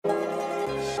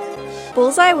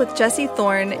Bullseye with Jesse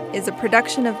Thorne is a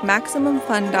production of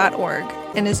MaximumFun.org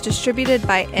and is distributed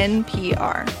by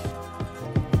NPR.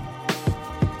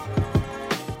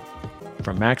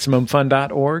 From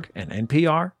MaximumFun.org and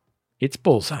NPR, it's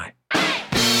Bullseye.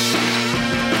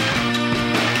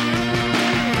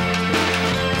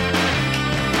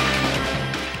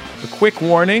 Quick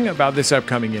warning about this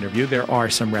upcoming interview. There are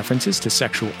some references to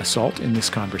sexual assault in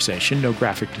this conversation. No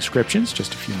graphic descriptions,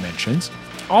 just a few mentions.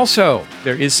 Also,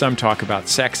 there is some talk about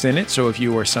sex in it, so if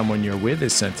you or someone you're with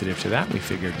is sensitive to that, we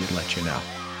figured we'd let you know.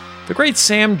 The great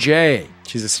Sam Jay.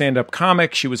 She's a stand-up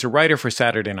comic. She was a writer for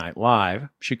Saturday Night Live.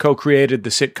 She co-created the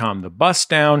sitcom The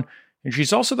Bust Down, and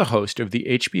she's also the host of the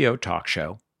HBO talk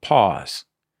show Pause.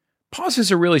 Pause is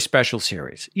a really special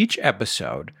series. Each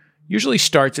episode usually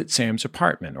starts at Sam's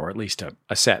apartment, or at least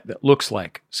a set that looks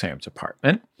like Sam's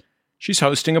apartment. She's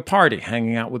hosting a party,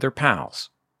 hanging out with her pals.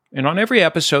 And on every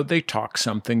episode, they talk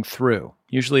something through,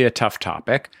 usually a tough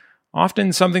topic,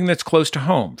 often something that's close to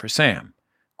home for Sam.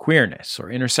 Queerness or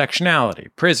intersectionality,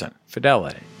 prison,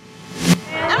 fidelity.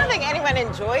 I don't think anyone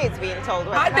enjoys being told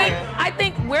what to do. I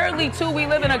think weirdly too, we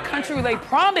live in a country where they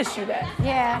promise you that.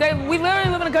 Yeah. We literally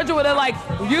live in a country where they're like,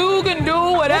 you can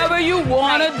do whatever you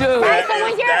want to do. Right, so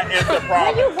that is the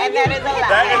promise. And that is a lie.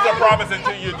 That is a promise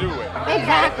until you do it.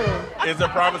 Exactly. It's a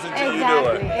promise until you do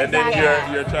it. And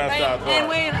then your child starts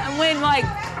And when like,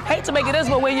 hate to make it this,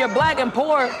 but when you're black and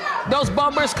poor, those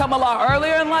bumpers come a lot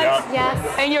earlier in life.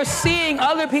 Yes. And you're seeing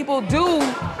other people do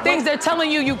things they're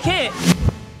telling you can't.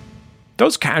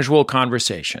 Those casual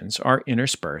conversations are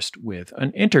interspersed with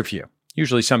an interview,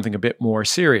 usually something a bit more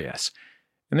serious.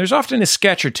 And there's often a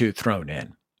sketch or two thrown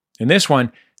in. In this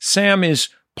one, Sam is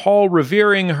Paul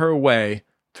Revering her way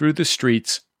through the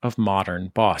streets of modern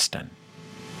Boston.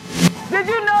 Did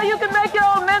you know you can make your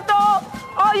own menthol?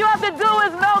 All you have to do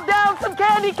is melt down some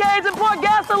candy canes and pour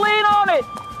gasoline on it.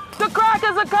 The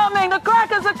crackers are coming. The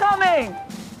crackers are coming.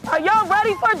 Are y'all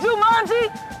ready for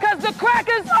Jumanji? Because the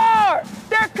crackers are.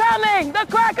 They're coming. The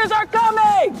crackers are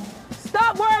coming.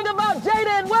 Stop worrying about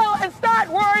Jada and Will and start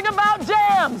worrying about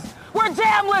jams. We're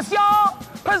jamless, y'all.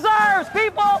 Preserves,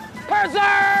 people.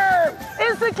 Preserve.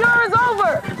 Insecure is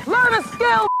over. Learn a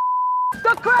skill.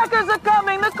 The crackers are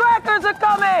coming. The crackers are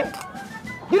coming.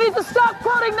 You need to stop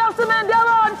quoting Nelson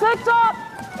Mandela on TikTok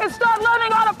and start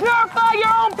learning how to purify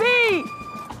your own pee.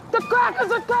 The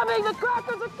crackers are coming. The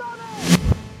crackers are coming.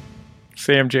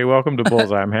 Sam Jay, welcome to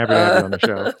Bullseye. I'm happy to have you on the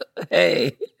show.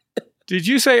 Hey. Did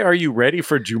you say, are you ready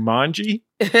for Jumanji?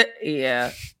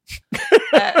 Yeah.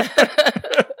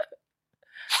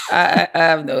 I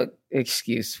have no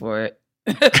excuse for it.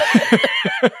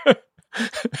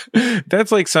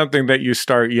 That's like something that you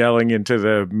start yelling into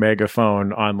the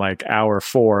megaphone on like hour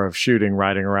 4 of shooting,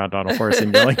 riding around on a horse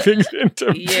and yelling things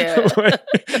into. Yeah.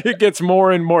 It gets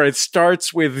more and more. It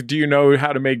starts with, do you know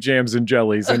how to make jams and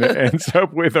jellies? And it ends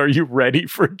up with, are you ready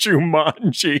for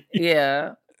Jumanji?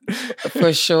 Yeah,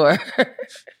 for sure.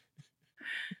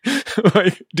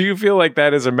 Like, do you feel like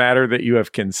that is a matter that you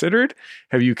have considered?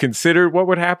 Have you considered what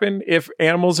would happen if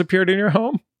animals appeared in your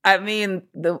home? I mean,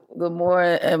 the more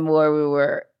and more we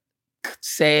were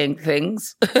saying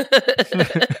things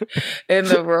in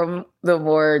the room, the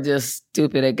more just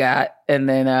stupid it got. And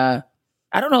then I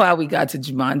don't know how we got to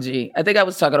Jumanji. I think I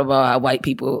was talking about how white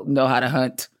people know how to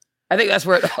hunt. I think that's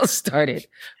where it all started.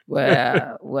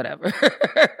 But whatever.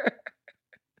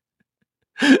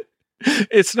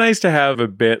 It's nice to have a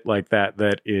bit like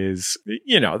that is,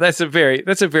 that's a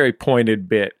very pointed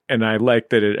bit, and I like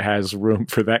that it has room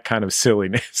for that kind of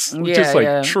silliness. Just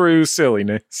like true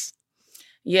silliness.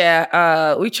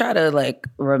 Yeah, we try to like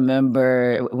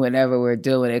remember whenever we're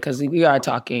doing it, because we are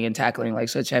talking and tackling like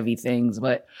such heavy things,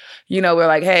 but we're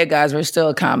like, hey guys, we're still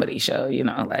a comedy show,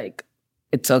 like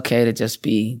it's okay to just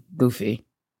be goofy.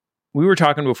 We were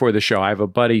talking before the show. I have a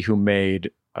buddy who made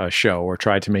a show or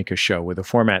tried to make a show with a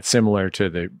format similar to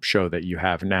the show that you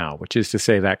have now, which is to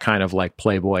say that kind of like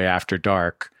Playboy After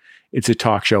Dark. It's a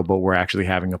talk show, but we're actually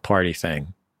having a party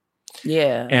thing.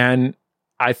 Yeah. And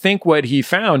I think what he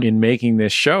found in making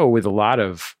this show with a lot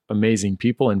of amazing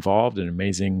people involved and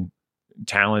amazing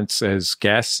talents as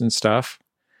guests and stuff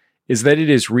is that it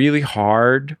is really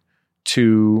hard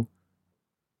to,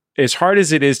 as hard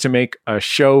as it is to make a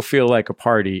show feel like a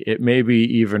party, it may be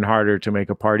even harder to make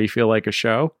a party feel like a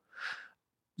show.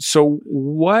 So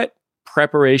what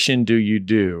preparation do you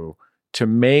do to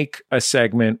make a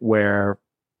segment where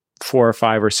 4 or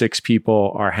 5 or 6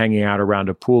 people are hanging out around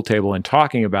a pool table and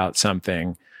talking about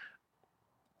something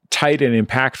tight and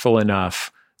impactful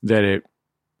enough that it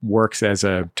works as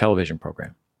a television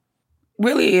program?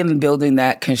 Really, in building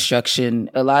that construction,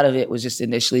 a lot of it was just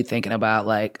initially thinking about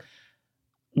like,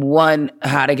 one,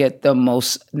 how to get the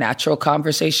most natural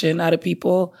conversation out of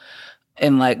people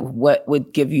and like what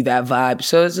would give you that vibe.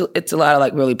 So it's a lot of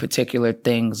like really particular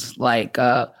things. Like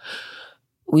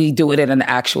we do it in an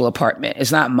actual apartment.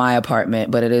 It's not my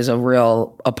apartment, but it is a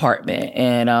real apartment.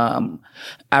 And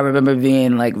I remember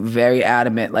being like very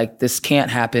adamant, like this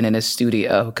can't happen in a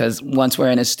studio, because once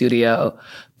we're in a studio,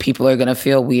 people are going to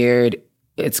feel weird.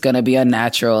 It's going to be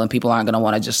unnatural and people aren't going to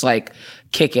want to just like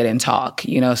kick it and talk,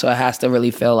 you know? So it has to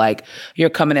really feel like you're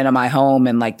coming into my home.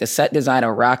 And like the set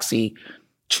designer, Roxy,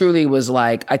 truly was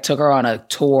like, I took her on a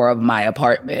tour of my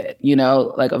apartment, you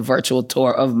know, like a virtual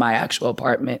tour of my actual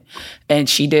apartment. And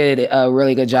she did a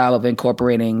really good job of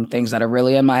incorporating things that are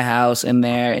really in my house in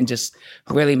there and just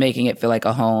really making it feel like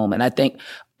a home. And I think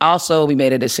also we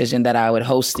made a decision that I would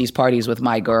host these parties with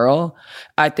my girl.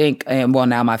 I think, and well,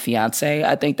 now my fiance,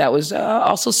 I think that was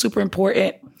also super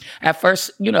important. At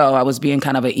first, you know, I was being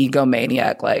kind of an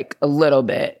egomaniac, like a little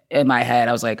bit in my head.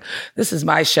 I was like, this is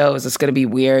my show. Is this going to be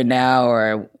weird now?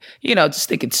 Or, you know, just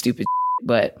thinking stupid shit.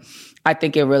 But I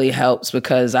think it really helps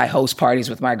because I host parties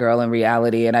with my girl in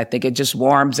reality. And I think it just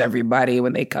warms everybody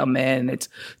when they come in. It's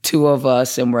two of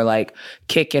us and we're like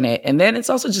kicking it. And then it's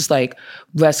also just like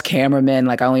less cameramen.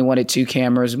 Like I only wanted 2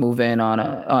 cameras moving on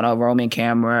a roaming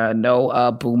camera,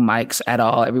 no boom mics at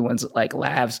all. Everyone's like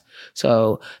laughs.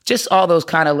 So just all those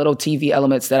kind of little TV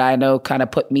elements that I know kind of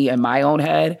put me in my own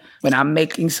head when I'm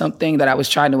making something that I was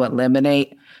trying to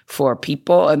eliminate for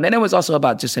people. And then it was also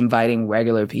about just inviting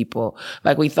regular people.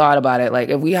 Like we thought about it, like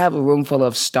if we have a room full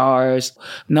of stars,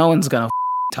 no one's gonna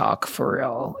talk for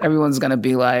real. Everyone's gonna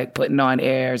be like putting on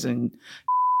airs and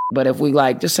but if we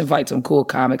like just invite some cool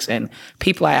comics and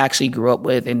people I actually grew up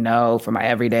with and know from my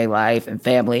everyday life and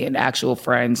family and actual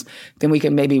friends, then we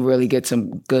can maybe really get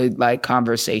some good like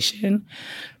conversation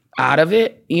out of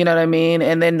it, you know what I mean?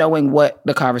 And then knowing what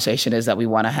the conversation is that we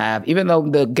want to have. Even though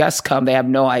the guests come, they have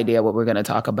no idea what we're going to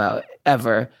talk about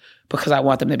ever, because I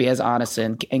want them to be as honest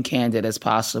and candid as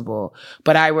possible.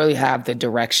 But I really have the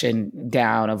direction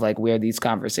down of like where these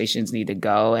conversations need to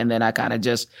go. And then I kind of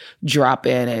just drop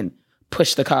in and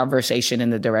push the conversation in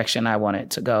the direction I want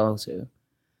it to go to.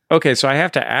 Okay, so I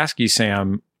have to ask you,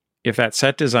 Sam, if that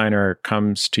set designer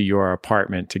comes to your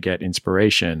apartment to get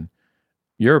inspiration,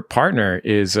 your partner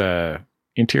is a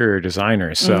interior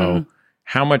designer. So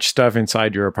how much stuff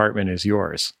inside your apartment is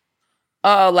yours?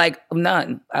 Like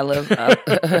none. I live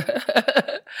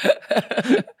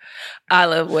I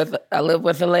live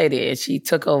with a lady and she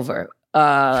took over.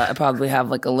 I probably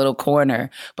have like a little corner.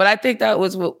 But I think that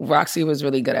was what Roxy was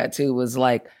really good at too, was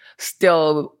like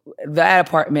still that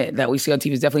apartment that we see on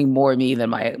TV is definitely more me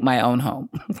than my own home.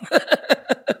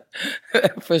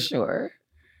 For sure.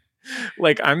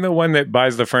 Like I'm the one that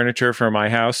buys the furniture for my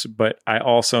house, but I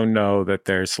also know that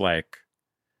there's like,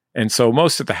 and so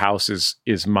most of the house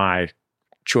is my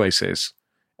choices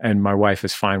and my wife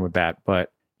is fine with that.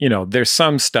 But you know, there's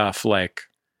some stuff like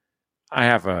I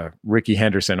have a Ricky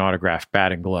Henderson autographed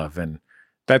batting glove and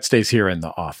that stays here in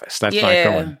the office. That's not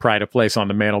going pride of place on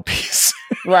the mantelpiece.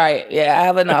 Right. Yeah. I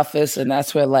have an office and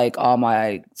that's where like all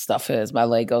my stuff is, my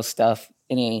Lego stuff,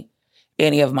 any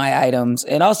of my items,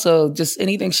 and also just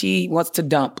anything she wants to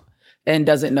dump and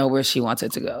doesn't know where she wants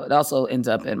it to go. It also ends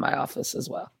up in my office as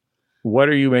well. What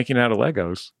are you making out of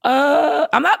Legos?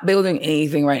 I'm not building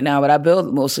anything right now, but I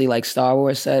build mostly like Star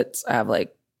Wars sets. I have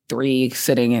like 3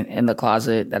 sitting in the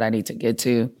closet that I need to get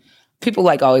to. People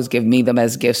like always give me them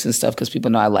as gifts and stuff because people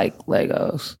know I like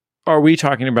Legos. Are we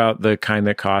talking about the kind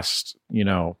that cost, you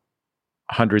know,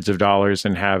 hundreds of dollars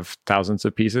and have thousands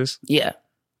of pieces? Yeah.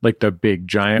 Like the big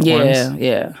giant ones?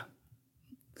 Yeah.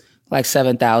 Like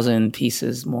 7,000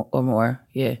 pieces or more.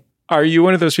 Yeah. Are you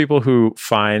one of those people who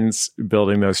finds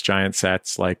building those giant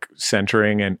sets like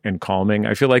centering and calming?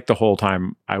 I feel like the whole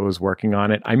time I was working on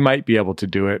it, I might be able to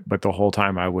do it, but the whole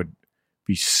time I would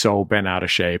be so bent out of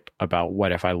shape about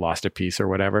what if I lost a piece or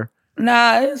whatever.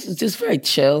 Nah, it's just very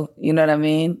chill. You know what I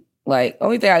mean? Like,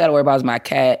 only thing I got to worry about is my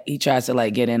cat. He tries to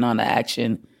like get in on the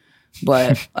action.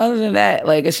 But other than that,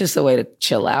 like, it's just a way to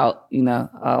chill out, you know?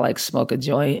 I'll like smoke a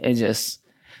joint and just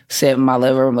sit in my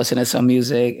living room, listen to some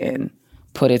music and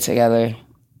put it together.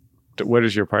 What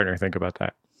does your partner think about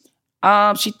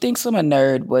that? She thinks I'm a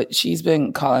nerd, but she's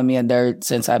been calling me a nerd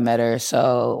since I met her.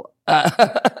 So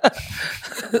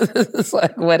it's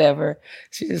like, whatever.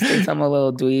 She just thinks I'm a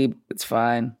little dweeb. It's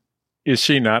fine. Is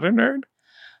she not a nerd?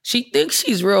 She thinks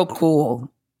she's real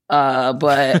cool.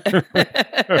 But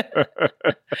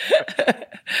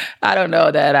I don't know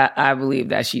that I believe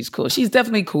that she's cool. She's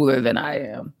definitely cooler than I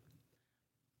am.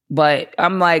 But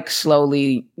I'm like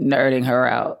slowly nerding her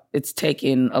out. It's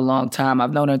taken a long time.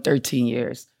 I've known her 13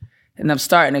 years. And I'm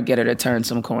starting to get her to turn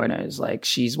some corners. Like,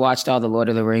 she's watched all the Lord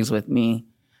of the Rings with me.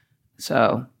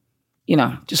 So,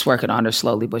 just working on her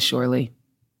slowly but surely.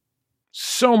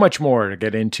 So much more to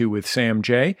get into with Sam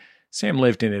Jay. Sam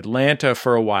lived in Atlanta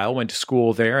for a while, went to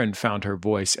school there, and found her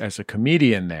voice as a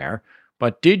comedian there.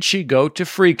 But did she go to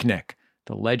Freaknik,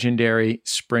 the legendary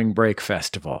spring break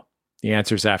festival? The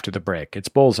answer's after the break. It's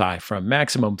Bullseye from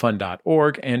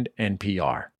MaximumFun.org and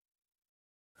NPR.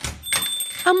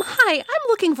 Hi, I'm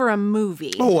looking for a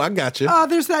movie. Oh, I got you.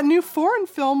 There's that new foreign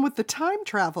film with the time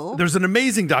travel. There's an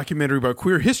amazing documentary about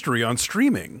queer history on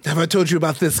streaming. Have I told you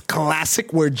about this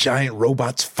classic where giant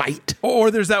robots fight?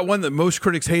 Or there's that one that most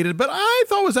critics hated, but I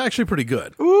thought was actually pretty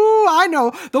good. Ooh, I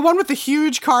know. The one with the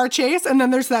huge car chase, and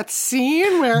then there's that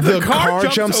scene where the car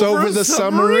jumps over the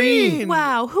submarine.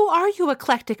 Wow, who are you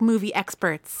eclectic movie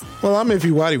experts? Well, I'm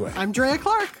Ify Wadiwe. I'm Drea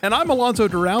Clark. And I'm Alonso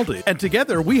Duralde. And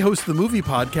together we host the movie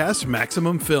podcast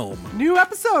Maximum Film. New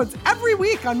episodes every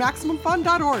week on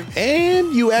MaximumFun.org.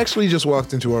 And you actually just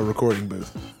walked into our recording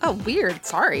booth. Oh, weird.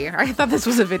 Sorry. I thought this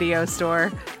was a video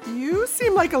store. You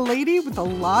seem like a lady with a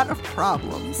lot of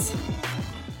problems.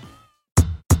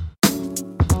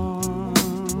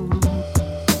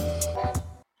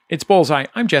 It's Bullseye.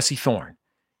 I'm Jesse Thorne.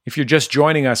 If you're just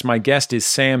joining us, my guest is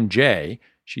Sam Jay.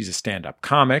 She's a stand-up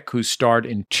comic who starred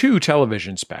in 2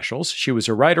 television specials. She was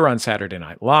a writer on Saturday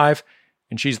Night Live,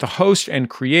 and she's the host and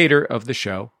creator of the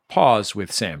show Pause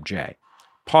with Sam Jay.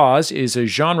 Pause is a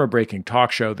genre-breaking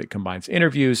talk show that combines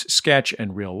interviews, sketch,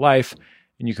 and real life,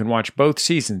 and you can watch both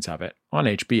seasons of it on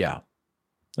HBO.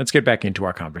 Let's get back into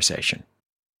our conversation.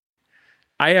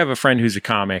 I have a friend who's a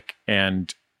comic,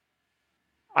 and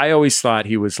I always thought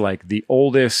he was like the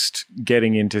oldest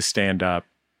getting into stand-up,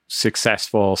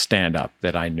 successful stand-up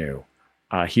that I knew.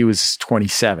 He was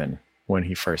 27 when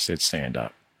he first did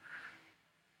stand-up.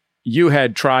 You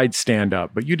had tried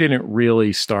stand-up, but you didn't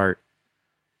really start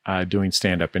doing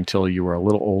stand-up until you were a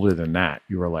little older than that.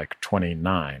 You were like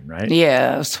 29, right?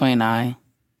 Yeah, I was 29.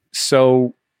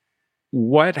 So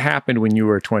what happened when you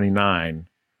were 29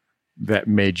 that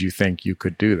made you think you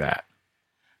could do that?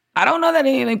 I don't know that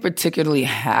anything particularly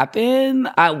happened.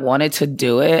 I wanted to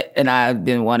do it, and I've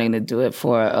been wanting to do it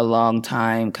for a long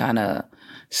time, kind of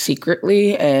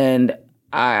secretly. And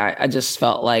I just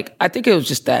felt like, I think it was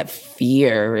just that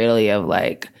fear really of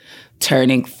like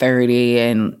turning 30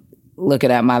 and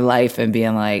looking at my life and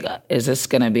being like, is this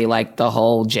going to be like the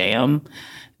whole jam?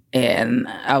 And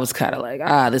I was kind of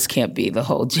like, this can't be the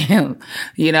whole jam.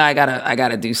 I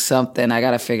gotta do something. I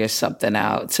gotta figure something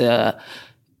out to,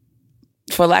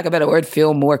 for lack of a better word,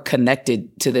 feel more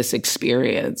connected to this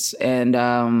experience. And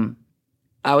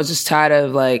I was just tired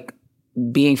of like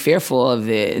being fearful of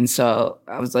it. And so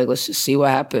I was like, let's just see what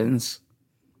happens.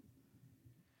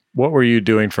 What were you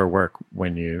doing for work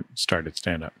when you started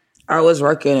stand-up? I was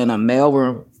working in a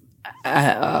mailroom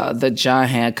at the John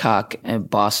Hancock in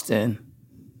Boston.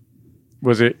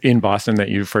 Was it in Boston that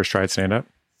you first tried stand-up?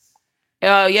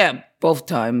 Yeah, both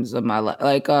times of my life.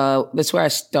 Like, that's where I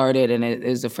started, and it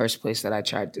is the first place that I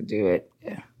tried to do it.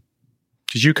 Yeah.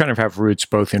 Did you kind of have roots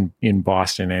both in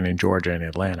Boston and in Georgia and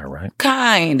Atlanta, right?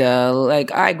 Kinda.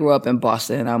 Like, I grew up in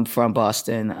Boston. I'm from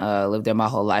Boston. Lived there my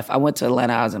whole life. I went to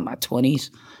Atlanta. I was in my 20s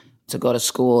to go to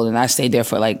school, and I stayed there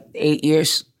for like 8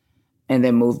 years and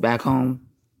then moved back home.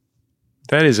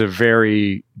 That is a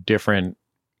very different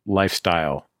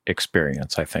lifestyle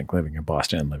experience, I think, living in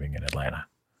Boston and living in Atlanta.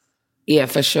 Yeah,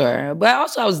 for sure. But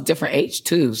also I was a different age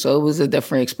too. So it was a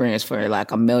different experience for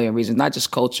like a million reasons, not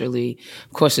just culturally.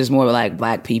 Of course, there's more like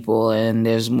Black people and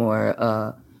there's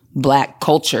more Black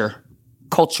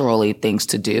culturally things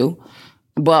to do.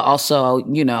 But also,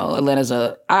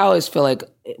 I always feel like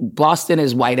Boston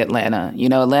is white Atlanta.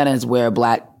 Atlanta is where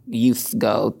Black youth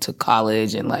go to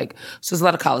college and like, so there's a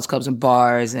lot of college clubs and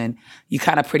bars and you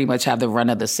kind of pretty much have the run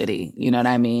of the city. You know what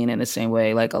I mean? In the same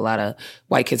way, like a lot of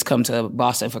white kids come to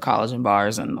Boston for college and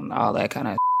bars and all that kind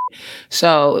of shit.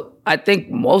 So I think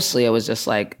mostly it was just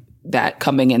like that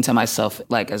coming into myself,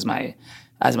 like as my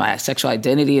sexual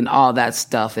identity and all that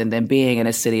stuff. And then being in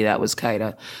a city that was kind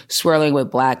of swirling with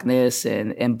Blackness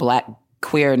and Black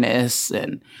queerness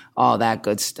and all that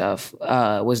good stuff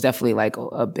was definitely like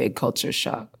a big culture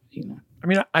shock. I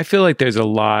mean, I feel like there's a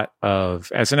lot of,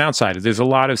 as an outsider, there's a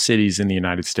lot of cities in the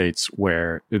United States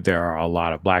where there are a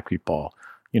lot of Black people.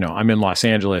 I'm in Los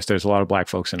Angeles. There's a lot of Black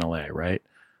folks in LA, right?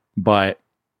 But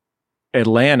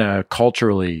Atlanta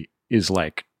culturally is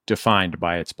like defined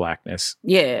by its Blackness.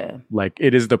 Yeah. Like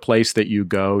it is the place that you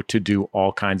go to do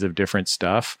all kinds of different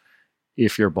stuff.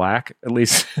 If you're Black, at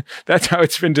least that's how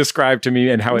it's been described to me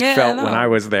and how it felt when I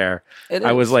was there.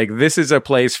 I was like, this is a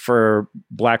place for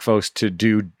Black folks to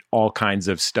do all kinds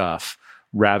of stuff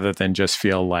rather than just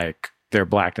feel like their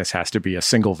blackness has to be a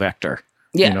single vector.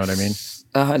 Yes. You know what I mean?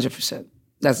 100%.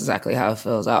 That's exactly how it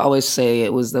feels. I always say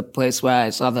it was the place where I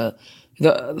saw the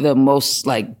most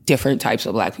like different types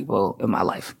of Black people in my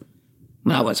life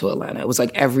when I went to Atlanta. It was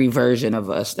like every version of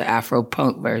us, the Afro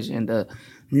punk version, the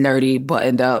nerdy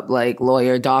buttoned up like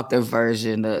lawyer doctor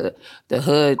version, the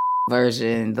hood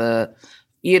version,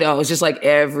 it's just like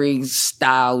every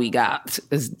style we got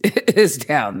is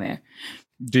down there.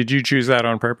 Did you choose that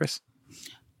on purpose?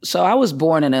 So I was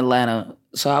born in Atlanta.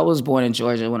 So I was born in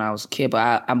Georgia when I was a kid,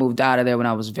 but I moved out of there when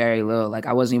I was very little. Like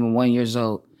I wasn't even 1 year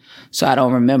old. So I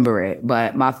don't remember it.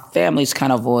 But my family's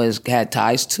kind of always had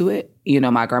ties to it.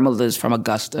 My grandmother's from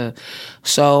Augusta.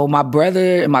 So my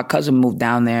brother and my cousin moved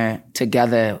down there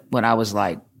together when I was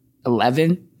like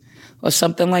 11 or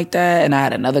something like that. And I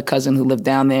had another cousin who lived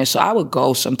down there. So I would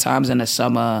go sometimes in the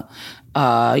summer,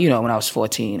 when I was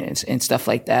 14 and stuff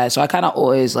like that. So I kind of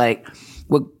always like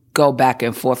would go back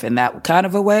and forth in that kind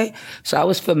of a way. So I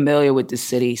was familiar with the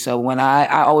city. So when I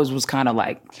always was kind of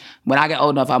like, when I get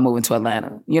old enough, I'm moving to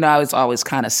Atlanta. I was always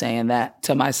kind of saying that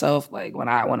to myself. Like when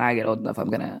I get old enough, I'm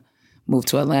going to move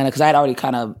to Atlanta. Because I'd already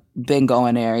kind of been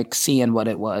going there and seeing what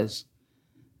it was.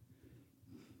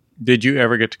 Did you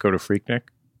ever get to go to Freaknik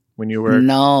when you were?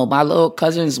 No, my little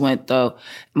cousins went though.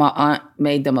 My aunt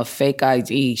made them a fake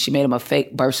ID. She made them a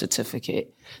fake birth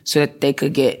certificate so that they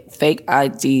could get fake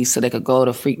ID so they could go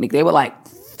to Freaknik. They were like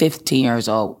 15 years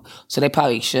old, so they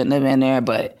probably shouldn't have been there,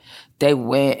 but they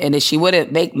went. And then she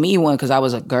wouldn't make me one because I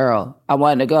was a girl. I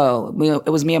wanted to go. It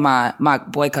was me and my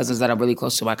boy cousins that are really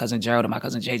close to, my cousin Gerald and my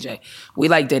cousin JJ. We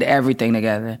like did everything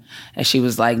together. And she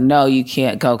was like, no, you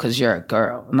can't go because you're a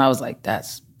girl. And I was like,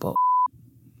 that's bull.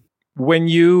 When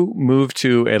you moved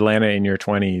to Atlanta in your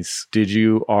 20s, did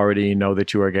you already know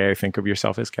that you were gay or think of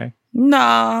yourself as gay? No,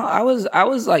 I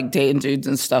was like dating dudes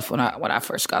and stuff when I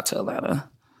first got to Atlanta.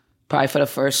 Probably for the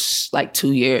first like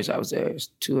 2 years I was there,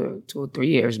 2 or 3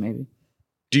 years maybe.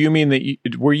 Do you mean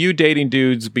that were you dating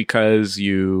dudes because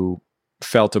you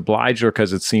felt obliged or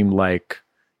because it seemed like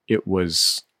it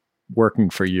was working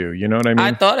for you? You know what I mean?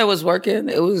 I thought it was working.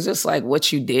 It was just like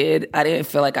what you did. I didn't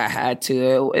feel like I had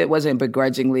to. It wasn't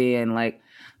begrudgingly, and like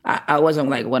I wasn't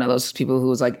like one of those people who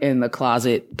was like in the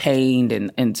closet pained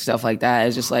and stuff like that.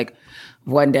 It's just like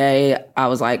one day I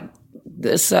was like,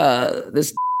 this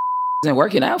isn't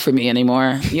working out for me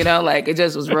anymore. Like it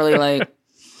just was really like,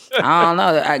 I don't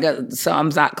know. I got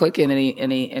something's not clicking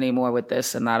anymore with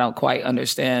this, and I don't quite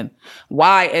understand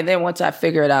why. And then once I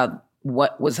figured out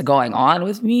what was going on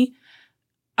with me,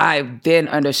 I then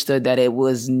understood that it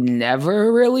was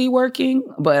never really working,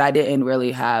 but I didn't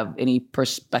really have any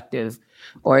perspective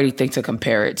or anything to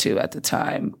compare it to at the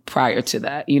time prior to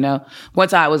that.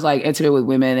 Once I was like intimate with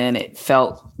women and it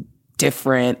felt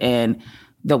different, and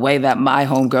the way that my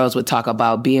homegirls would talk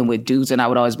about being with dudes, and I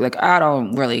would always be like, I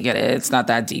don't really get it. It's not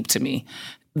that deep to me.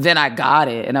 Then I got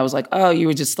it, and I was like, oh, you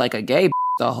were just like a gay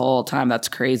the whole time. That's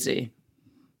crazy.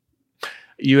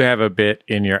 You have a bit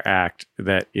in your act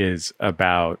that is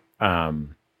about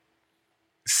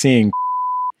seeing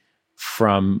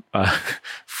from a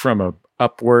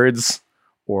upwards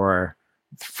or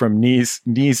from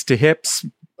knees to hips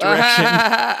direction.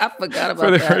 I forgot about for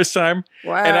the that. first time.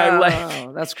 Wow,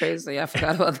 and that's crazy. I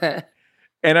forgot about that.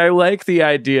 And I like the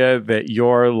idea that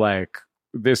you're like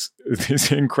this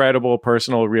incredible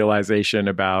personal realization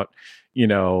about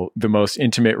the most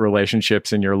intimate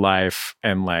relationships in your life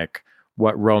and like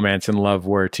what romance and love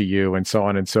were to you and so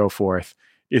on and so forth.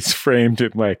 It's framed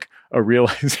in like a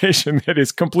realization that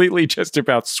is completely just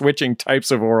about switching types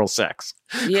of oral sex.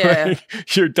 Yeah.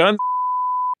 Like, you're done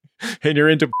and you're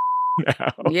into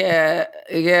now. Yeah.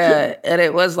 And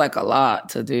it was like a lot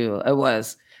to do. It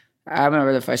was. I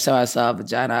remember the first time I saw a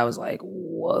vagina, I was like,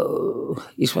 whoa,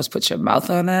 you supposed to put your mouth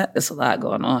on that? There's a lot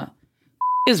going on.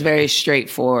 It's very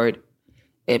straightforward.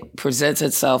 It presents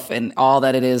itself and all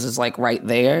that it is like right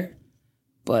there.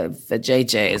 But the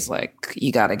JJ is like,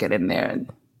 you got to get in there and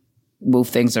move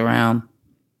things around.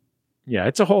 Yeah,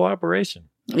 it's a whole operation.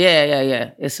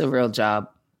 Yeah. It's a real job.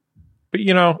 But,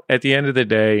 at the end of the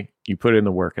day, you put in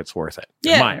the work, it's worth it,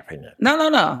 in my opinion.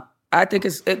 No. I think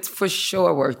it's for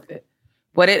sure worth it.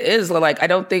 But it is like, I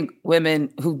don't think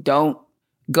women who don't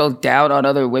go down on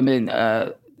other women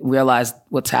realize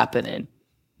what's happening.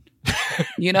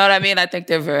 You know what I mean? I think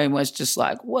they're very much just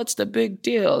like, what's the big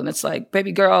deal? And it's like,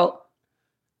 baby girl,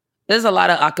 there's a lot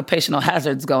of occupational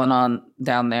hazards going on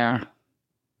down there.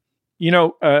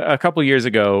 A couple of years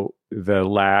ago, the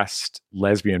last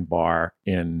lesbian bar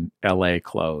in LA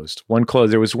closed. One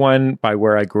closed. There was one by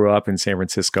where I grew up in San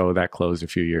Francisco that closed a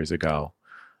few years ago.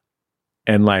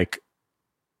 And like,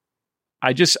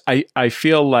 I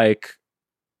feel like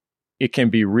it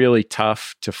can be really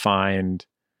tough to find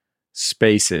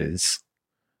spaces.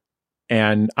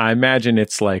 And I imagine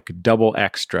it's like double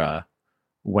extra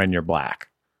when you're Black.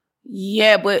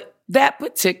 Yeah, but that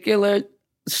particular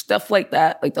stuff like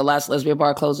that, like the last lesbian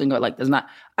bar closing, or like there's not,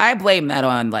 I blame that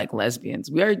on like lesbians.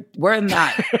 We're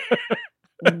not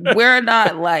we're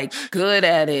not like good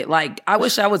at it. Like I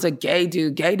wish I was a gay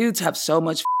dude. Gay dudes have so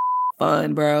much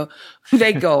fun, bro.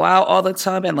 They go out all the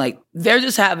time and like they're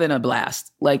just having a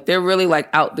blast. Like they're really like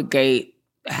out the gate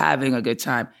having a good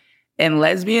time. And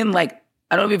lesbian, like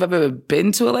I don't know if you've ever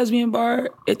been to a lesbian bar.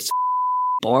 It's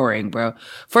boring, bro.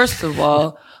 First of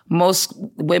all, most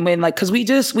women like, cause we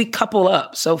couple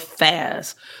up so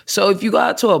fast. So if you go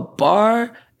out to a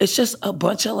bar, it's just a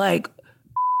bunch of like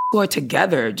who are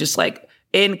together, just like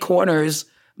in corners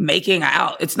making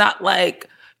out. It's not like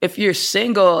if you're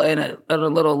single and a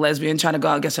little lesbian trying to go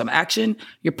out and get some action,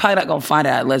 you're probably not gonna find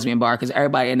it at a lesbian bar because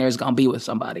everybody in there is gonna be with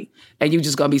somebody. And you're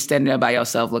just gonna be standing there by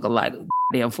yourself looking like a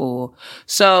damn fool.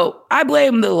 So I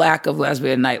blame the lack of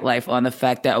lesbian nightlife on the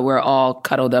fact that we're all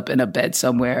cuddled up in a bed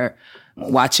somewhere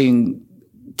watching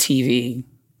TV.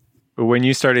 But when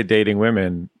you started dating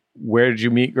women, where did you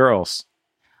meet girls?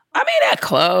 I mean, at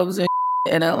clubs in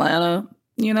Atlanta,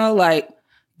 you know, like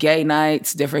gay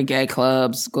nights, different gay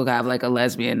clubs. Go have like a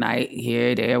lesbian night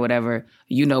here, there, whatever.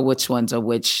 You know which ones are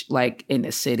which, like in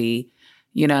the city.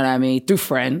 You know what I mean? Through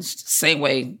friends, same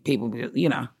way people, you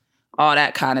know, all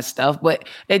that kind of stuff. But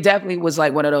it definitely was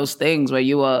like one of those things where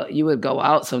you would go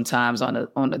out sometimes on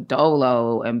the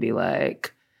dolo and be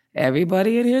like,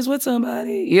 everybody in here's with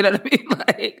somebody. You know what I mean?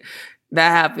 Like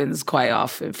that happens quite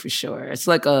often for sure. It's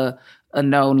like a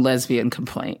known lesbian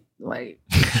complaint. Like,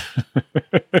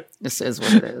 this is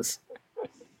what it is.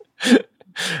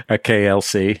 A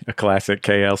KLC, a classic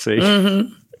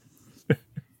KLC.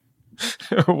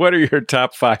 Mm-hmm. What are your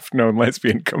top 5 known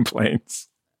lesbian complaints?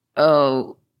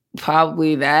 Oh,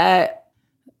 probably that.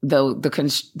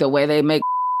 The way they make,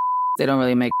 they don't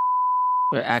really make.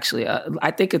 But actually, I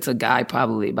think it's a guy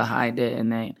probably behind it,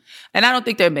 and I don't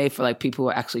think they're made for like people who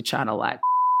are actually trying to like.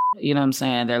 You know what I'm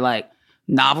saying? They're like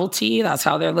novelty. That's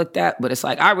how they're looked at. But it's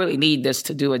like, I really need this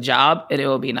to do a job. And it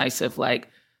would be nice if like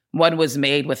one was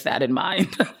made with that in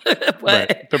mind. But,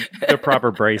 right. The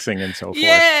proper bracing and so forth.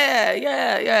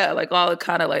 Yeah. Like all the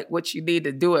kind of like what you need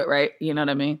to do it, right? You know what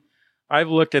I mean? I've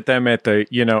looked at them at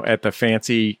the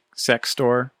fancy sex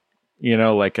store, you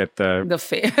know, like at the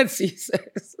fancy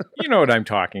sex. You know what I'm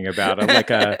talking about.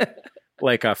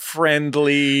 Like a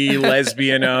friendly,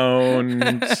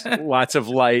 lesbian-owned, lots of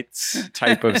lights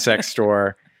type of sex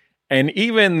store. And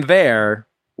even there,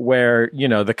 where, you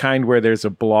know, the kind where there's a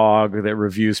blog that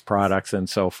reviews products and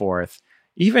so forth,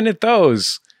 even at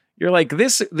those, you're like,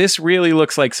 this really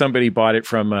looks like somebody bought it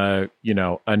from a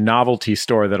novelty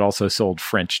store that also sold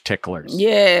French ticklers.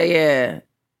 Yeah.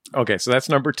 Okay, so that's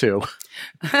number 2.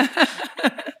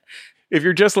 If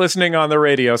you're just listening on the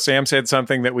radio, Sam said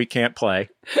something that we can't play.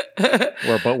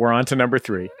 But we're on to number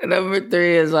 3. Number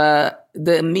 3 is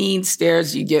the mean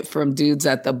stares you get from dudes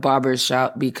at the barber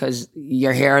shop because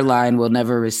your hairline will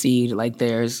never recede like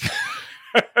theirs.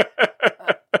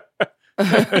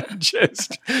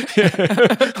 Just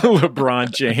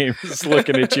LeBron James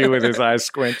looking at you with his eyes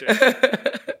squinting.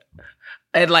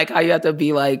 And like how you have to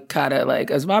be like, kind of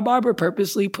like, is my barber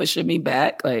purposely pushing me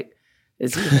back? Like,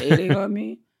 is he hating on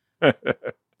me?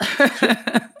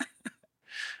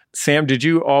 Sam, did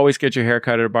you always get your hair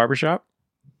cut at a barbershop?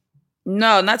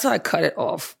 No, not till I cut it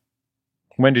off.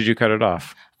 When did you cut it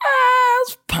off? I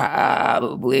was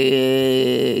probably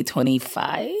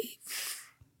 25.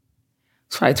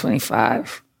 It's probably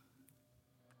 25.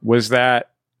 Was that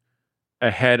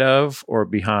ahead of or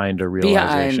behind a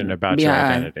realization about your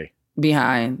identity?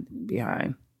 Behind.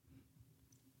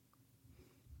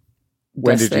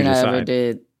 When Best did you decide? I ever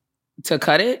did to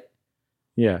cut it?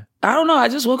 Yeah. I don't know. I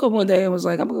just woke up one day and was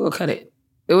like, I'm going to go cut it.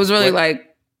 It was really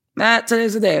like,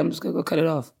 today's the day. I'm just going to go cut it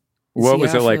off. What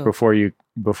was it like before you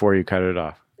cut it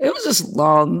off? It was just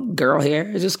long girl hair.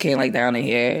 It just came like down the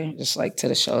hair, just like to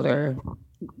the shoulder,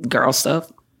 girl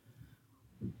stuff.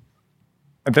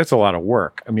 That's a lot of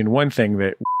work. I mean, one thing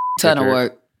that... Ton of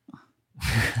work.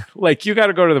 Like, you got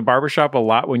to go to the barbershop a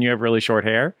lot when you have really short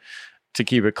hair to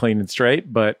keep it clean and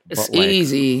straight, but it's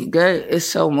easy. Girl, it's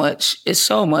so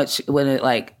much when it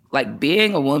like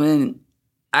being a woman,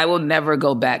 I will never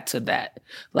go back to that.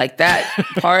 Like that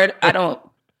part, I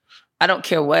don't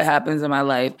care what happens in my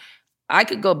life. I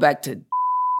could go back to,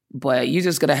 but you're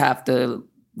just gonna have to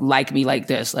like me like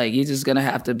this. Like you're just gonna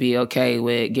have to be okay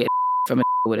with getting from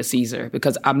with a Caesar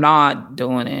because I'm not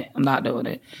doing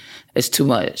it. It's too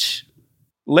much.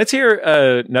 Let's hear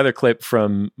another clip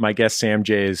from my guest Sam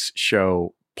Jay's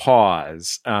show,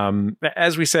 pause.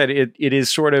 As we said, it is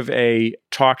sort of a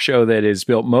talk show that is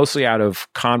built mostly out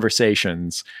of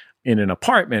conversations in an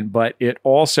apartment, but it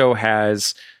also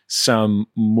has some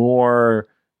more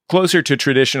closer to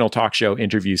traditional talk show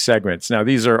interview segments. Now,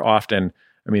 these are often,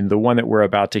 I mean, the one that we're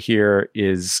about to hear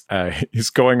is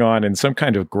going on in some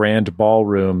kind of grand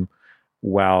ballroom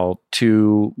while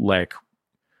two like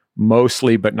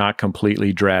mostly but not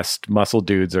completely dressed muscle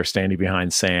dudes are standing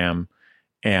behind Sam,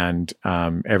 and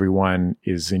everyone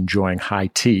is enjoying high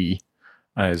tea.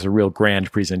 It's a real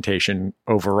grand presentation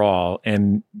overall.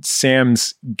 And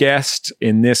Sam's guest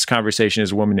in this conversation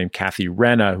is a woman named Kathy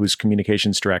Renna, who's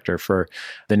communications director for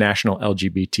the National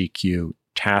LGBTQ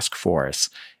Task Force.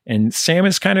 And Sam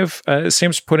is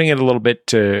Sam's putting it a little bit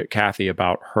to Kathy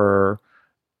about her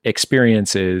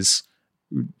experiences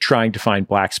trying to find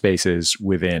Black spaces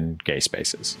within gay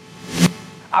spaces.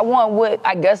 I want what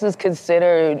I guess is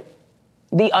considered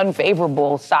the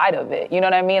unfavorable side of it. You know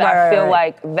what I mean? I feel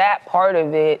like that part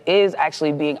of it is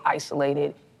actually being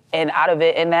isolated and out of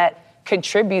it. And that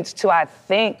contributes to, I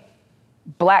think,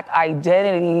 Black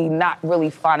identity not really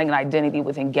finding an identity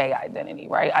within gay identity,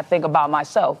 right? I think about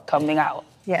myself coming out.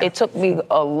 Yeah. It took me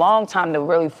a long time to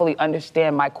really fully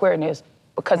understand my queerness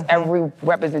because every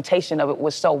representation of it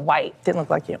was so white. Didn't look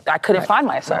like you. I couldn't find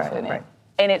myself in it.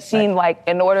 And it seemed like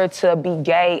in order to be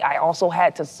gay, I also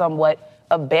had to somewhat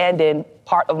abandon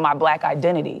part of my Black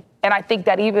identity. And I think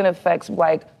that even affects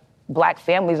like Black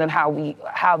families and how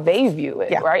they view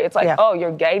it, right? It's like, oh,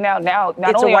 you're gay now. Now,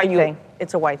 not it's only a white are you, thing.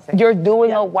 It's a white thing. You're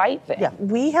doing a white thing. Yeah,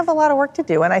 we have a lot of work to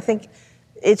do, and I think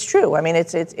it's true. I mean,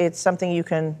 it's something you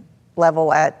can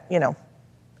level at,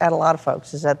 at a lot of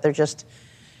folks, is that they're just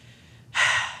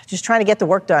trying to get the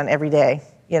work done every day.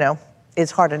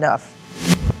 It's hard enough.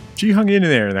 She hung in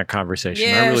there in that conversation.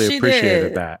 Yeah, I really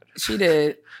appreciated that. She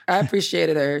did. I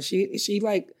appreciated her.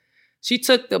 She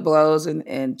took the blows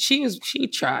and she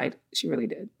tried. She really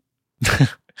did.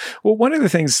 Well, one of the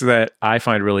things that I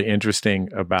find really interesting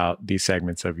about these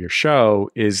segments of your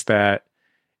show is that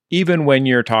even when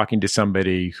you're talking to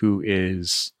somebody who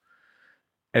is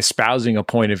espousing a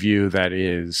point of view that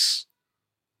is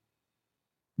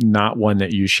not one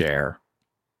that you share,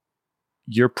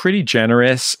 you're pretty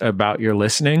generous about your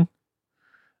listening.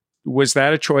 Was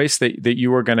that a choice that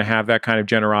you were going to have that kind of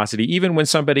generosity, even when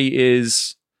somebody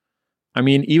is,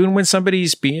 even when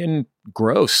somebody's being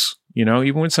gross,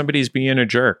 even when somebody's being a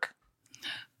jerk?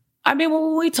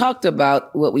 When we talked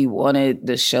about what we wanted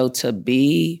the show to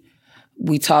be,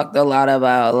 we talked a lot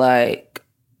about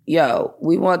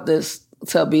we want this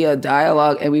to be a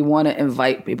dialogue and we want to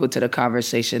invite people to the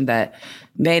conversation that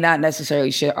may not necessarily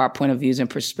share our point of views and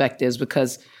perspectives,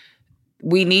 because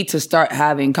we need to start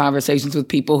having conversations with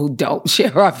people who don't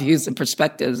share our views and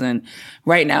perspectives. And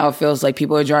right now it feels like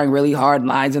people are drawing really hard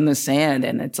lines in the sand.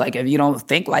 And it's like, if you don't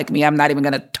think like me, I'm not even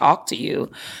going to talk to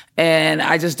you. And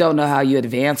I just don't know how you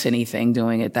advance anything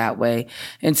doing it that way.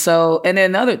 And then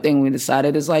another thing we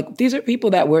decided is these are people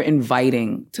that we're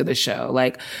inviting to the show.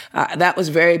 That was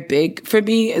very big for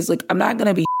me, is I'm not going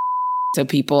to be to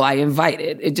people I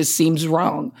invited. It just seems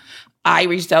wrong. I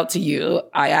reached out to you.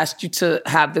 I asked you to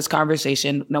have this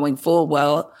conversation knowing full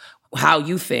well how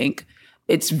you think.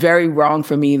 It's very wrong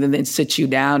for me to then sit you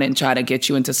down and try to get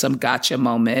you into some gotcha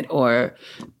moment or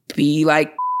be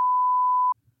like,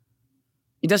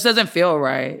 it just doesn't feel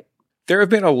right. There have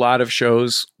been a lot of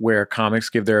shows where comics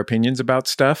give their opinions about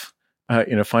stuff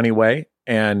in a funny way.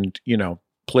 And,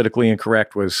 Politically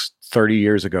Incorrect was 30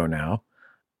 years ago now.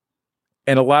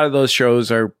 And a lot of those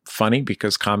shows are funny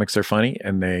because comics are funny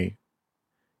and they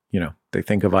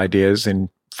think of ideas in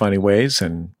funny ways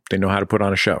and they know how to put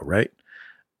on a show, right?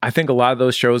 I think a lot of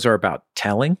those shows are about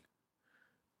telling.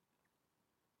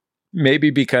 Maybe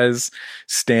because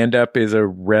stand-up is a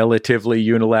relatively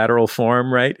unilateral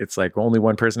form, right? It's like only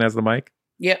one person has the mic.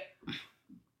 Yep.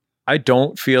 I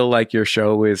don't feel like your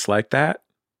show is like that.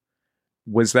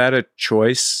 Was that a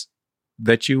choice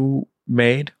that you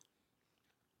made?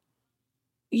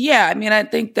 Yeah, I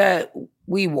think that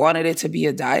we wanted it to be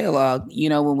a dialogue.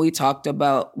 When we talked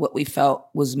about what we felt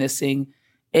was missing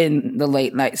in the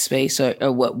late night space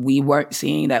or what we weren't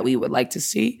seeing that we would like to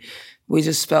see, we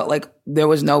just felt like there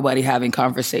was nobody having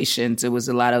conversations. It was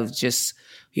a lot of just,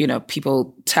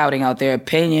 people touting out their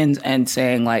opinions and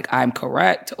saying I'm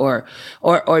correct or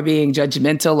being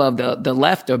judgmental of the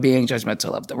left or being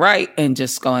judgmental of the right and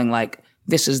just going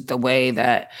this is the way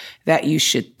that you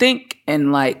should think.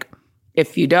 And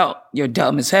if you don't, you're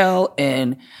dumb as hell.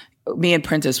 And me and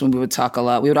Prentice, when we would talk a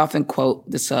lot, we would often quote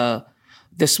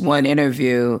this one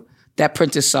interview that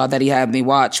Prentice saw that he had me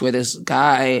watch, where this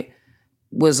guy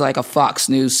was a Fox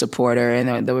News supporter,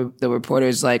 and the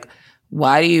reporter's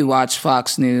why do you watch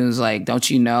Fox News? Like, don't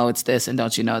you know it's this and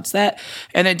don't you know it's that?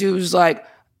 And the dude was like,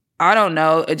 I don't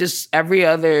know. It just, every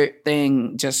other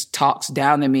thing just talks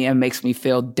down to me and makes me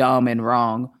feel dumb and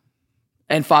wrong.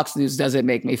 And Fox News doesn't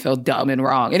make me feel dumb and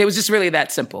wrong. And it was just really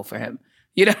that simple for him.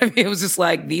 You know what I mean? It was just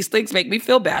like, these things make me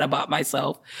feel bad about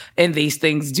myself, and these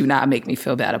things do not make me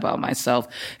feel bad about myself.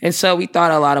 And so we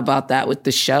thought a lot about that with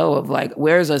the show of like,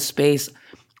 where's a space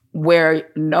where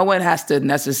no one has to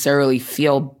necessarily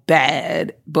feel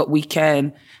bad, but we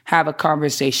can have a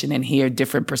conversation and hear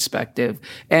different perspective.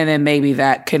 And then maybe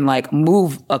that can like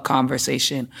move a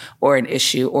conversation or an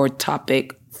issue or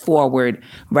topic forward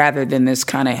rather than this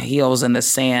kind of heels in the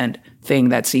sand thing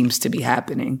that seems to be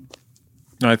happening.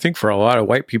 I think for a lot of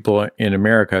white people in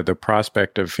America, the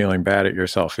prospect of feeling bad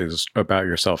about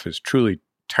yourself is truly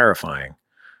terrifying,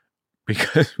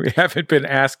 because we haven't been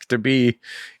asked to be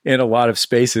in a lot of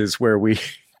spaces where we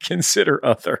consider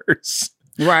others.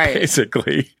 Right.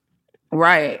 Basically.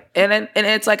 Right. And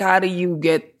it's like, how do you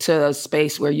get to a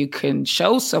space where you can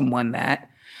show someone that?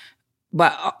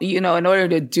 But, you know, in order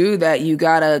to do that, you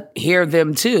got to hear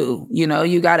them too. You know,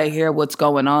 you got to hear what's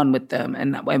going on with them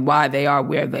and why they are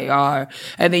where they are.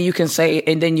 And then you can say,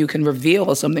 and then you can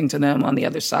reveal something to them on the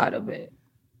other side of it.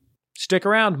 Stick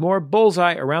around. More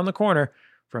Bullseye around the corner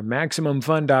from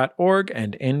MaximumFun.org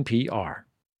and NPR.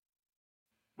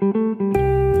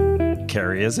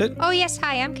 Carrie, is it? Oh, yes.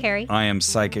 Hi, I'm Carrie. I am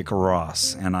Psychic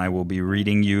Ross, and I will be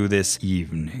reading you this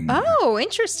evening. Oh,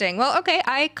 interesting. Well, okay.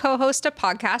 I co-host a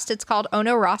podcast. It's called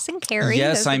Ono, Ross, and Carrie.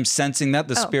 Yes, I'm sensing that.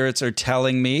 The spirits are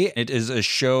telling me. It is a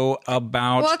show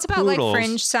about Well, it's about poodles. like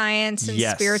fringe science and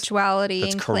spirituality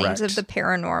and claims of the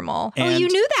paranormal. And oh, you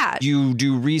knew that. You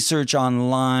do research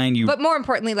online. But more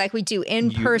importantly, like we do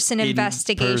in-person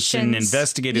investigations. In-person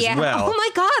investigate as well. Oh my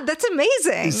God, that's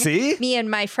amazing. See? Me and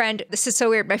my friend, this is so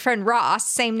weird, my friend Ross,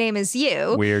 same name as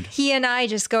you. Weird. He and I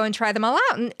just go and try them all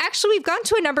out. And actually, we've gone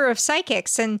to a number of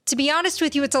psychics. And to be honest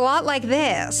with you, it's a lot like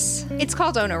this. It's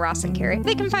called Ono, Ross, and Carrie.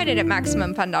 They can find it at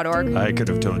MaximumFun.org. I could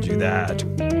have told you that.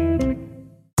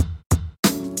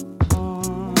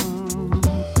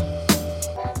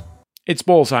 It's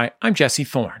Bullseye. I'm Jesse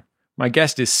Thorne. My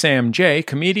guest is Sam Jay,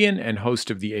 comedian and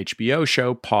host of the HBO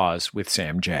show Pause with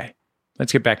Sam Jay.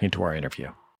 Let's get back into our interview.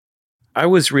 I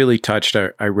was really touched.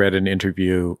 I read an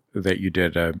interview that you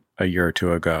did a year or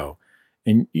two ago,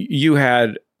 and you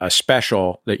had a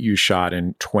special that you shot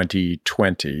in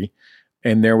 2020,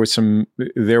 and there were some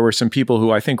people who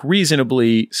I think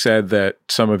reasonably said that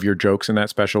some of your jokes in that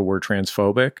special were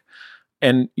transphobic.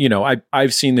 And, you know,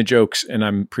 I've seen the jokes, and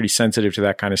I'm pretty sensitive to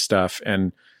that kind of stuff,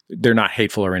 and they're not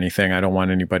hateful or anything. I don't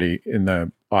want anybody in the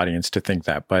audience to think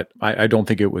that, but I don't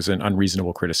think it was an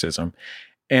unreasonable criticism.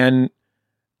 And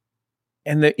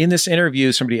in this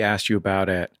interview, somebody asked you about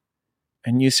it,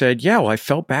 and you said, yeah, well, I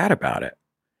felt bad about it.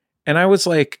 And I was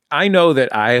like, I know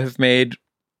that I have made,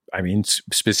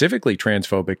 specifically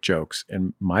transphobic jokes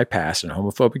in my past and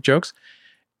homophobic jokes,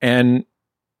 and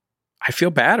I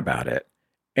feel bad about it.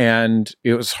 And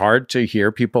it was hard to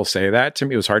hear people say that to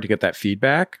me. It was hard to get that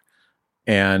feedback,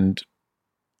 and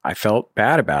I felt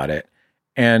bad about it.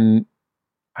 And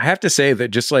I have to say that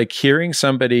just like hearing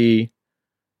somebody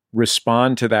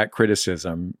respond to that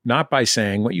criticism, not by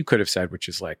saying what you could have said, which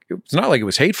is like, it's not like it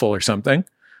was hateful or something,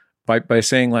 by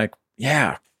saying like,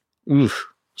 yeah,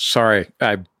 sorry.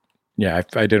 I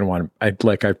didn't want to,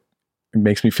 it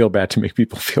makes me feel bad to make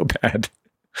people feel bad.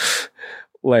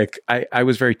 Like I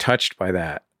was very touched by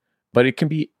that, but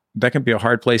that can be a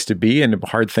hard place to be and a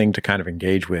hard thing to kind of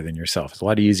engage with in yourself. It's a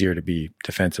lot easier to be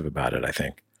defensive about it, I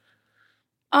think.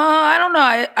 I don't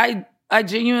know. I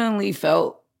genuinely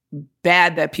felt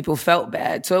bad that people felt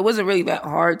bad. So it wasn't really that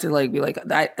hard to like be like,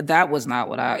 that was not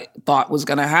what I thought was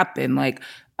going to happen. Like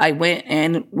I went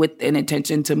in with an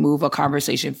intention to move a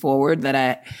conversation forward that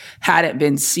I hadn't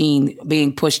been seen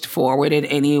being pushed forward in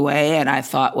any way. And I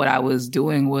thought what I was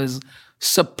doing was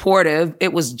supportive.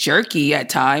 It was jerky at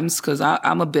times because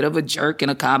I'm a bit of a jerk and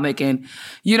a comic, and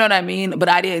you know what I mean? But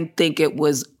I didn't think it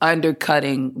was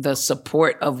undercutting the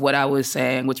support of what I was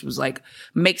saying, which was like,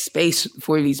 make space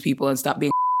for these people and stop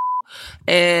being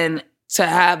and to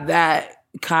have that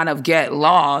kind of get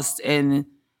lost in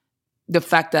the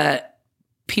fact that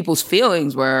people's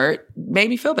feelings were made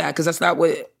me feel bad because that's not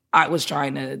what I was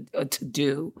trying to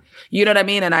do. You know what I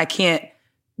mean? And I can't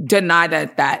deny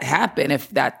that happened.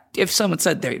 If someone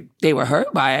said they were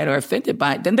hurt by it or offended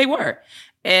by it, then they were.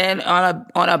 And on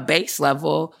a base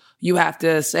level, you have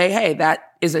to say, hey,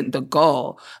 that isn't the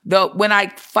goal. Though when I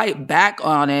fight back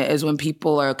on it is when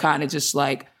people are kind of just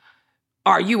like,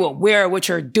 are you aware what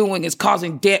you're doing is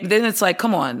causing damage? Then it's like,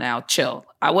 come on now, chill.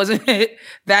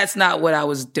 That's not what I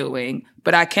was doing.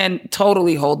 But I can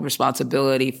totally hold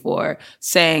responsibility for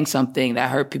saying something that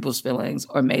hurt people's feelings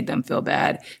or made them feel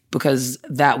bad, because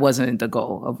that wasn't the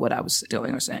goal of what I was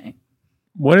doing or saying.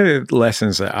 One of the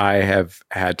lessons that I have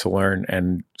had to learn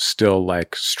and still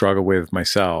like struggle with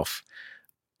myself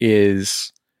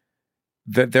is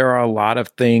that there are a lot of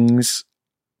things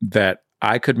that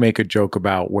I could make a joke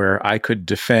about where I could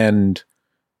defend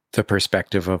the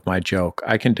perspective of my joke.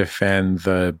 I can defend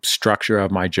the structure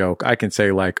of my joke. I can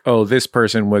say like, oh, this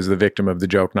person was the victim of the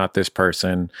joke, not this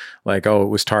person. Like, oh, it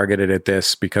was targeted at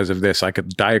this because of this. I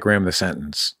could diagram the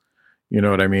sentence. You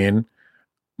know what I mean?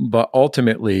 But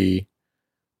ultimately,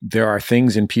 there are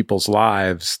things in people's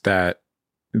lives that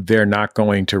they're not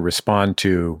going to respond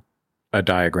to a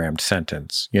diagrammed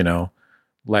sentence, you know?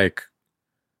 Like,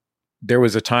 there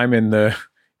was a time in the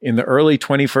early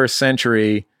 21st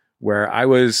century where I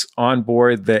was on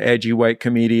board the edgy white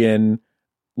comedian,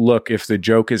 look, if the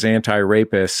joke is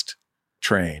anti-rapist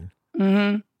train.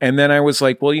 Mm-hmm. And then I was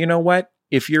like, well, you know what?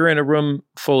 If you're in a room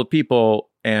full of people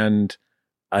and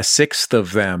a sixth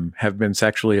of them have been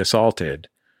sexually assaulted,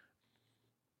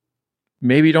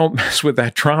 maybe don't mess with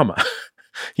that trauma,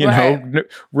 you know,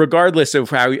 regardless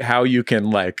of how you can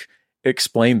like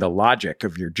explain the logic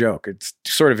of your joke. It's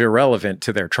sort of irrelevant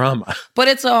to their trauma. But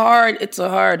it's a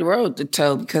hard road to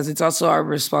tell, because it's also our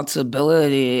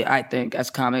responsibility, I think, as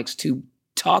comics to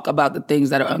talk about the things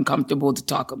that are uncomfortable to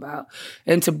talk about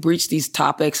and to breach these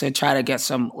topics and try to get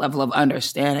some level of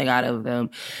understanding out of them.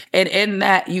 And in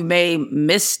that you may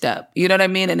misstep, you know what I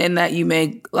mean? And in that you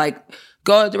may like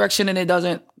go a direction and it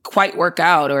doesn't quite work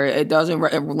out, or it doesn't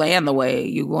land the way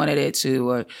you wanted it to,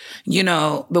 or, you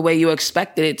know, the way you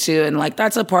expected it to. And like,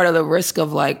 that's a part of the risk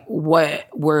of like what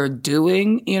we're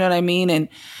doing, you know what I mean? And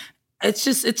it's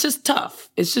just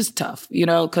tough. It's just tough, you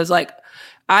know, cause like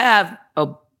I have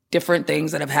different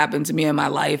things that have happened to me in my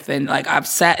life. And like, I've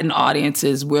sat in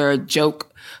audiences where a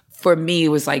joke for me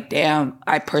was like, damn,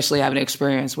 I personally have an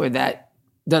experience where that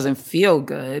doesn't feel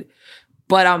good,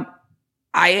 but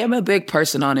I am a big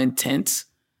person on intent.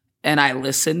 And I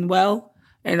listen well.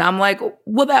 And I'm like,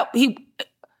 well, that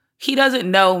he doesn't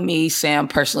know me, Sam,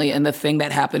 personally, and the thing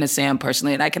that happened to Sam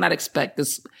personally. And I cannot expect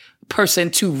this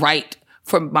person to write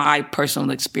from my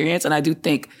personal experience. And I do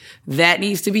think that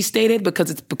needs to be stated, because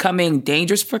it's becoming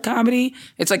dangerous for comedy.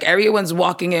 It's like everyone's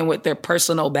walking in with their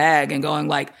personal bag and going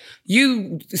like,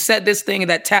 you said this thing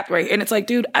and that tapped right. And it's like,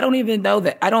 dude, I don't even know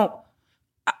that.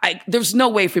 There's no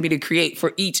way for me to create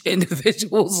for each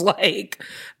individual's like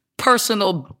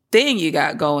personal thing you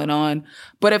got going on.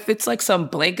 But if it's like some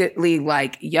blanketly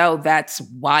like, yo, that's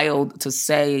wild to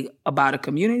say about a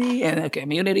community, and a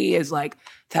community is like,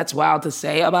 that's wild to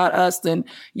say about us, then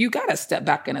you got to step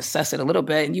back and assess it a little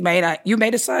bit. And you may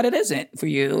decide it isn't for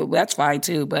you. That's fine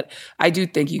too. But I do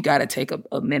think you got to take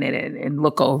a minute and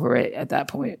look over it at that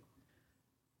point.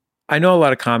 I know a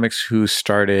lot of comics who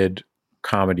started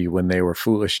comedy when they were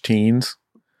foolish teens,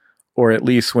 or at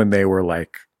least when they were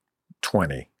like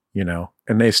 20. You know,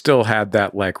 and they still had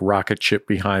that like rocket ship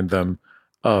behind them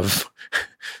of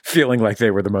feeling like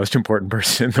they were the most important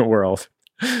person in the world,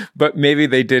 but maybe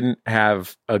they didn't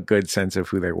have a good sense of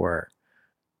who they were.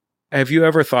 Have you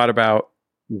ever thought about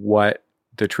what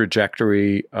the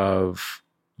trajectory of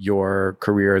your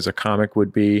career as a comic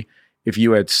would be if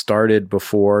you had started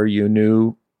before you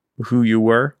knew who you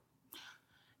were?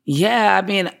 Yeah, I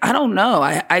mean, I don't know.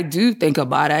 I do think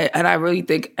about it, and I really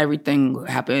think everything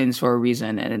happens for a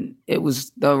reason, and it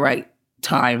was the right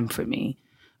time for me.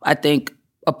 I think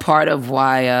a part of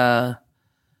why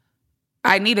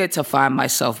I needed to find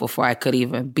myself before I could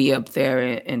even be up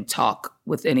there and talk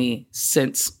with any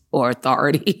sense or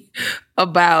authority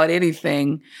about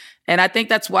anything. And I think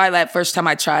that's why that first time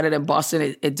I tried it in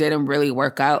Boston, it didn't really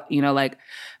work out. You know, like,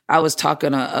 I was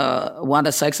talking to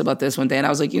Wanda Sykes about this one day, and I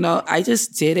was like, you know, I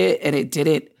just did it, and it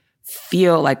didn't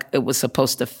feel like it was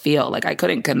supposed to feel. Like I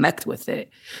couldn't connect with it.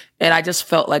 And I just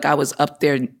felt like I was up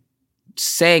there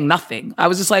saying nothing. I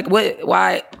was just like, what?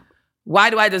 Why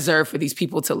do I deserve for these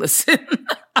people to listen?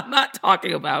 I'm not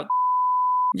talking about,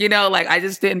 you know, like I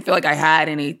just didn't feel like I had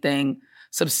anything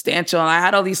substantial. And I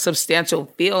had all these substantial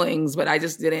feelings, but I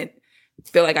just didn't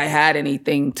feel like I had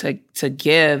anything to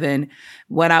give. And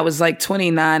when I was like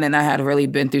 29 and I had really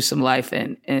been through some life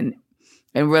and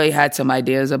really had some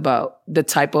ideas about the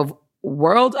type of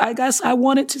world I guess I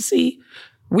wanted to see.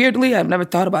 Weirdly, I've never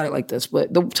thought about it like this,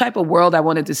 but the type of world I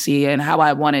wanted to see and how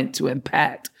I wanted to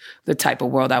impact the type of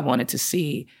world I wanted to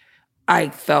see, I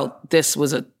felt this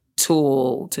was a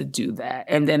tool to do that.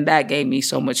 And then that gave me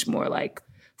so much more like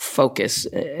focus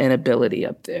and ability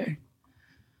up there.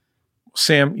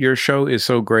 Sam, your show is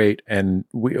so great. And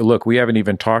we haven't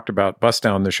even talked about Bust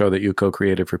Down, the show that you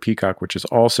co-created for Peacock, which is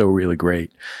also really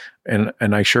great. And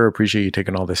I sure appreciate you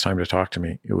taking all this time to talk to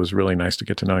me. It was really nice to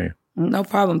get to know you. No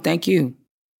problem. Thank you.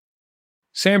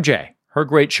 Sam Jay, her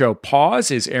great show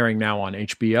Pause is airing now on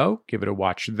HBO. Give it a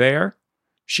watch there.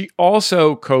 She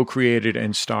also co-created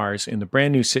and stars in the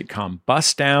brand new sitcom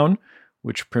Bust Down,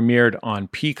 which premiered on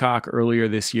Peacock earlier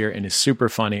this year and is super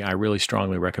funny. I really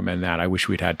strongly recommend that. I wish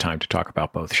we'd had time to talk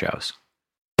about both shows.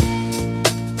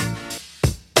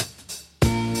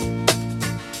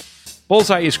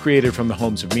 Bullseye is created from the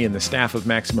homes of me and the staff of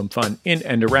Maximum Fun in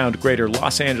and around greater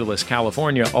Los Angeles,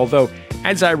 California, although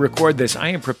as I record this, I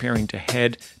am preparing to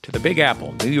head to the Big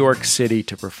Apple, New York City,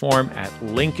 to perform at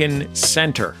Lincoln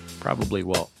Center. Probably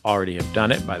will already have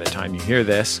done it by the time you hear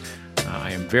this.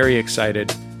 I am very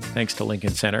excited. Thanks to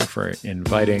Lincoln Center for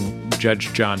inviting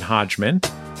Judge John Hodgman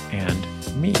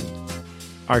and me.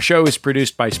 Our show is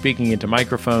produced by Speaking Into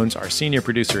Microphones. Our senior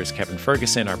producer is Kevin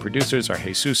Ferguson. Our producers are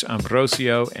Jesus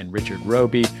Ambrosio and Richard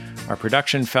Roby. Our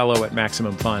production fellow at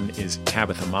Maximum Fun is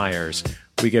Tabitha Myers.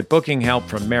 We get booking help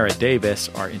from Merritt Davis.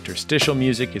 Our interstitial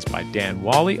music is by Dan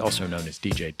Wally, also known as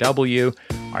DJ W.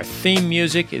 Our theme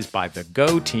music is by the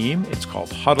Go Team. It's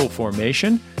called Huddle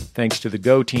Formation. Thanks to the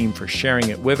Go Team for sharing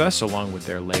it with us, along with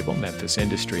their label, Memphis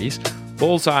Industries.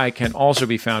 Bullseye can also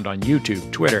be found on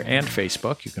YouTube, Twitter, and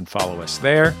Facebook. You can follow us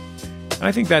there. And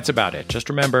I think that's about it. Just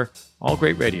remember, all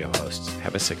great radio hosts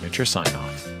have a signature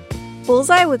sign-off.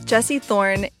 Bullseye with Jesse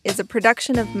Thorne is a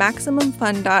production of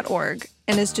MaximumFun.org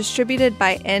and is distributed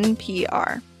by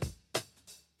NPR.